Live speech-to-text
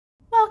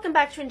welcome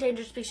back to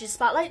Endangered Species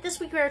Spotlight. This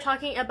week we are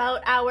talking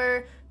about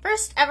our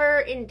first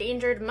ever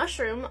endangered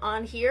mushroom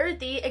on here,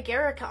 the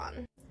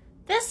Agarikon.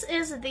 This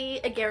is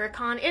the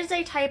Agarikon. It is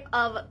a type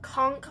of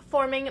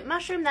conch-forming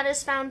mushroom that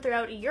is found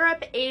throughout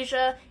Europe,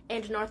 Asia,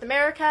 and North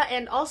America,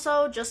 and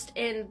also just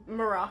in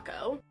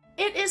Morocco.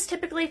 It is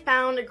typically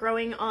found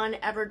growing on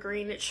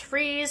evergreen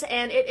trees,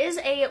 and it is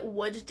a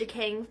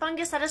wood-decaying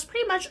fungus that is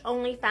pretty much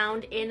only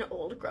found in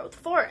old-growth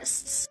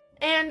forests.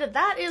 And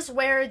that is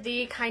where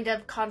the kind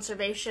of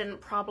conservation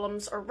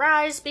problems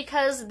arise,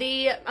 because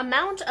the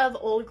amount of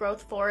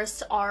old-growth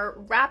forests are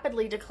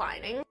rapidly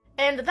declining.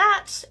 And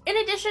that, in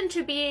addition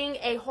to being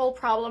a whole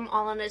problem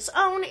all on its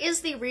own,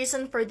 is the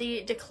reason for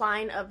the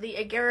decline of the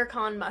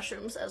Agarikon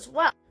mushrooms as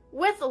well.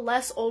 With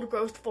less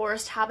old-growth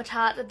forest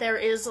habitat, there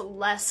is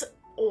less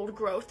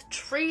old-growth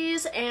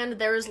trees, and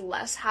there is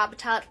less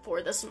habitat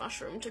for this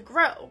mushroom to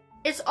grow.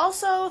 It's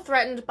also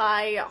threatened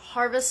by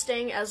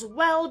harvesting as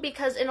well,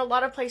 because in a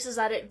lot of places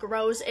that it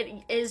grows,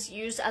 it is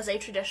used as a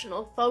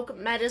traditional folk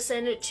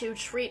medicine to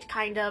treat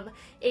kind of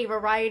a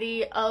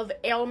variety of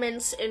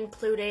ailments,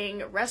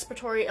 including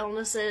respiratory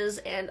illnesses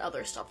and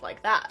other stuff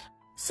like that.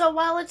 So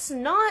while it's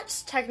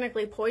not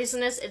technically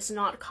poisonous, it's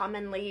not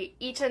commonly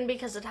eaten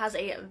because it has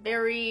a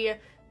very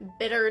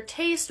bitter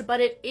taste,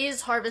 but it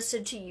is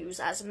harvested to use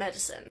as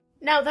medicine.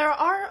 Now, there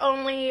are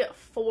only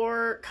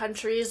 4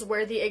 countries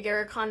where the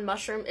Agarikon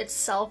mushroom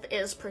itself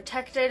is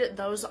protected.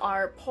 Those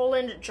are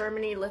Poland,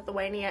 Germany,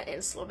 Lithuania,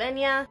 and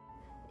Slovenia.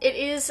 It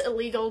is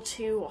illegal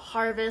to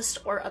harvest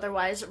or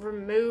otherwise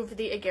remove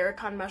the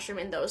Agarikon mushroom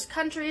in those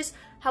countries.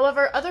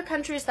 However, other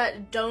countries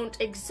that don't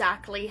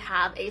exactly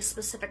have a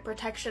specific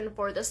protection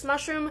for this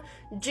mushroom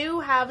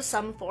do have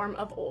some form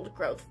of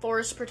old-growth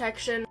forest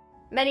protection.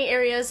 Many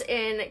areas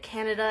in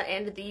Canada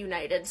and the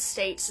United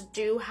States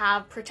do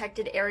have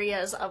protected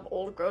areas of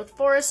old-growth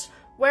forest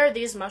where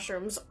these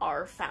mushrooms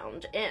are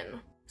found in.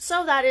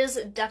 So that is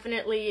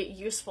definitely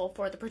useful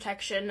for the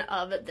protection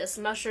of this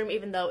mushroom,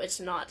 even though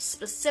it's not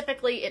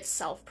specifically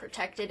itself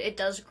protected. It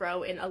does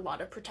grow in a lot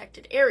of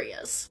protected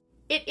areas.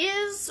 It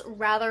is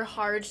rather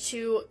hard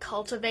to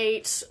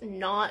cultivate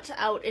not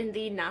out in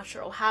the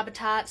natural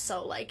habitat,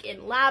 so like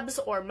in labs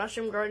or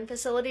mushroom growing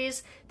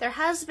facilities. There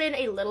has been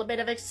a little bit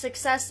of a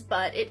success,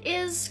 but it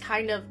is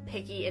kind of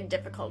picky and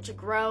difficult to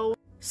grow.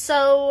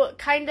 So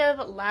kind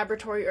of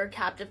laboratory or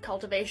captive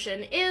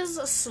cultivation is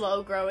a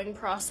slow growing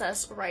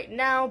process right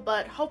now,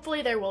 but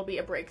hopefully there will be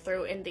a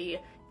breakthrough in the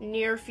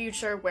near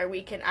future where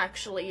we can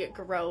actually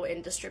grow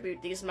and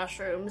distribute these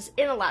mushrooms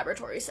in a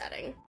laboratory setting.